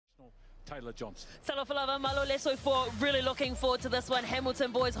Taylor Johnson. Salafalava Malolesoi for really looking forward to this one.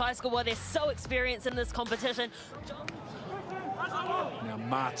 Hamilton Boys High School, while they're so experienced in this competition. Now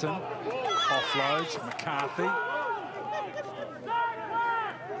Martin offloads, McCarthy.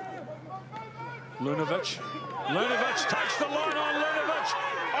 Lunovic takes the line on. Lunovic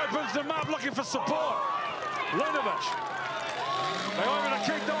opens them up looking for support. Lunovic. They are going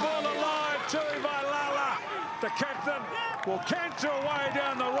to keep the ball alive. Tui Vailala, the captain, will canter away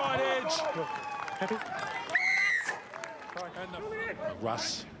down the right edge.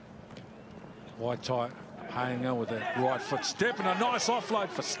 Russ. Wide tight. Hanger with a right foot step and a nice offload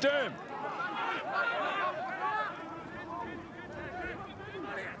for Sturm.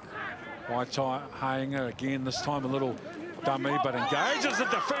 Wide tight. Hanger again, this time a little dummy, but engages the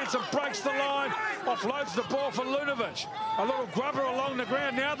defence and breaks the line. Offloads the ball for Lunovic. A little grubber along the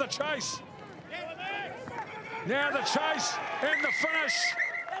ground. Now the chase. Now the chase and the finish.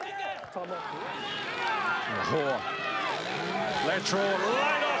 Lateral,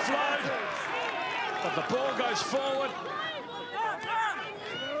 late offload. But the ball goes forward.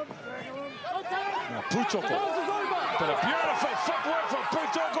 Now Putoko. But a beautiful footwork from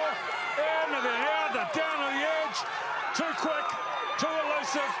Putoko. And they're out, they're down on the edge. Too quick, too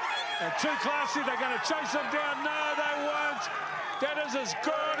elusive, and too classy. They're going to chase them down. No, they won't. That is as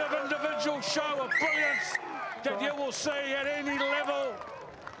good of individual show of brilliance that you will see at any level.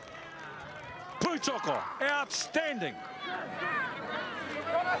 Putoko, outstanding.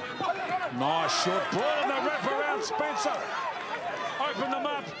 Nice short ball and the wrap around Spencer. Open them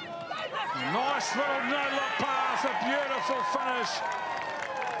up. Nice little no-look pass, a beautiful finish.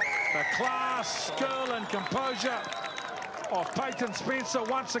 The class, skill and composure of Peyton Spencer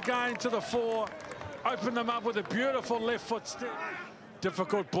once again to the fore. Open them up with a beautiful left foot step.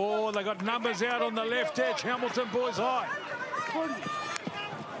 Difficult ball. They got numbers out on the left edge. Hamilton Boys High.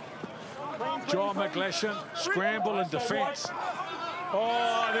 John McGlashan, scramble in defence.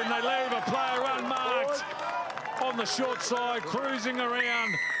 Oh, then they leave a player unmarked on the short side, cruising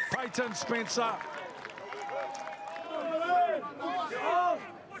around Peyton Spencer.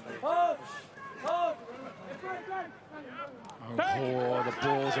 Oh, the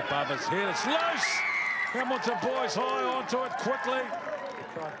ball's above his head. It's loose. Hamilton Boys High onto it quickly.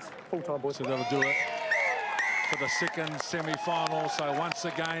 Full-time, boys. So they'll do it for the second semi-final. So once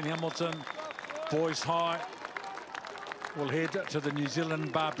again, Hamilton Boys High will head to the New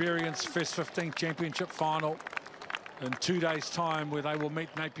Zealand Barbarians Fest 15 Championship final in 2 days' time, where they will meet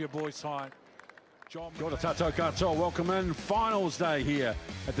Napier Boys High. Kia ora tātou katoa, welcome in. Finals day here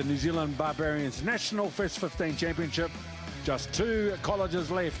at the New Zealand Barbarians National Fest 15 Championship. Just two colleges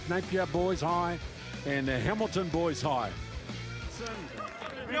left, Napier Boys High and Hamilton Boys High.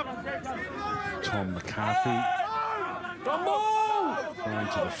 Tom McCarthy going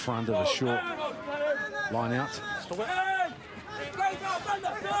to the front of the short line out.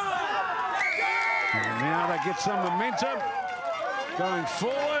 And now they get some momentum going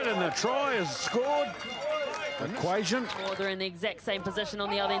forward, and the try is scored. Equation. Oh, they're in the exact same position on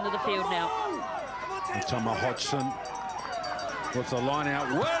the other end of the field now. Tama Hodgson with the line out.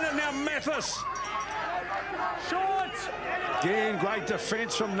 Win, and now Mathis. Short. Again, great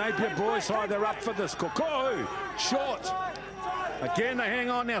defence from Napier Boys High. They're up for this. Kokohu, short. Again, they hang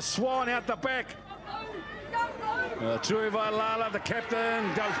on now. Swan out the back. Tui Vailala, the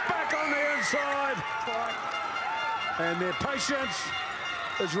captain, goes back on the inside. And their patience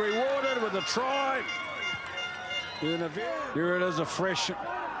is rewarded with a try. Here it is, a fresh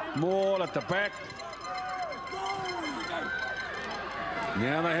maul at the back.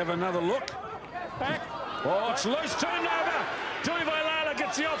 Now they have another look. Back. Oh, it's loose, turned over. Tui Vailala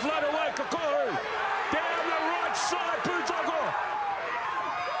gets the offload away. Kokohu down the right side. Putoko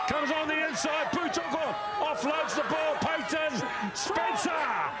comes on the inside. Putoko offloads the ball. Peyton Spencer.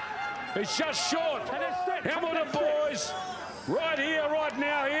 It's just short. Hamilton Boys, right here, right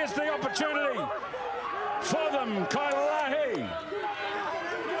now. Here's the opportunity for them. Kailalahi.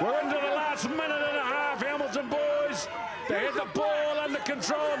 We're into the last minute and a half. Hamilton Boys, they had the ball under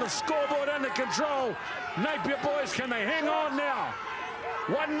control, the scoreboard under control. Napier Boys, can they hang on now?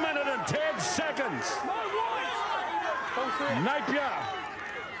 1 minute and 10 seconds. Napier.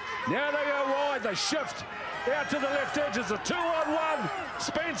 Now they go wide. They shift out to the left edge. It's a 2-on-1.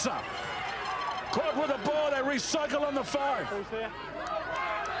 Spencer caught with the ball. They recycle on the 5.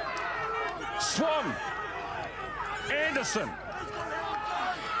 Swan. Anderson.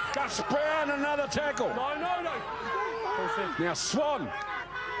 Gus Brown, another tackle. No. Now Swan.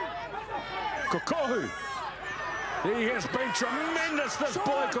 Kokohu. He has been tremendous, this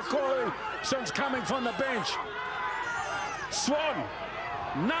boy Kokohu, since coming from the bench. Swan.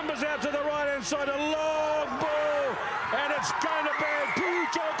 Numbers out to the right-hand side, a long ball, and it's going to be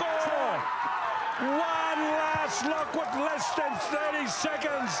Putoko. One last look with less than 30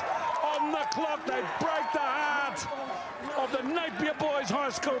 seconds on the clock. They break the heart of the Napier Boys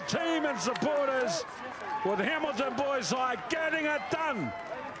High School team and supporters, with Hamilton Boys High getting it done.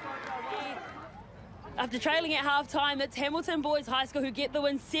 After trailing at half-time, it's Hamilton Boys High School who get the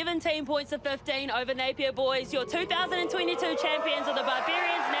win 17 points to 15 over Napier Boys, your 2022 champions of the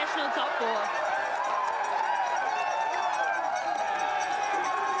Barbarians National Top 4.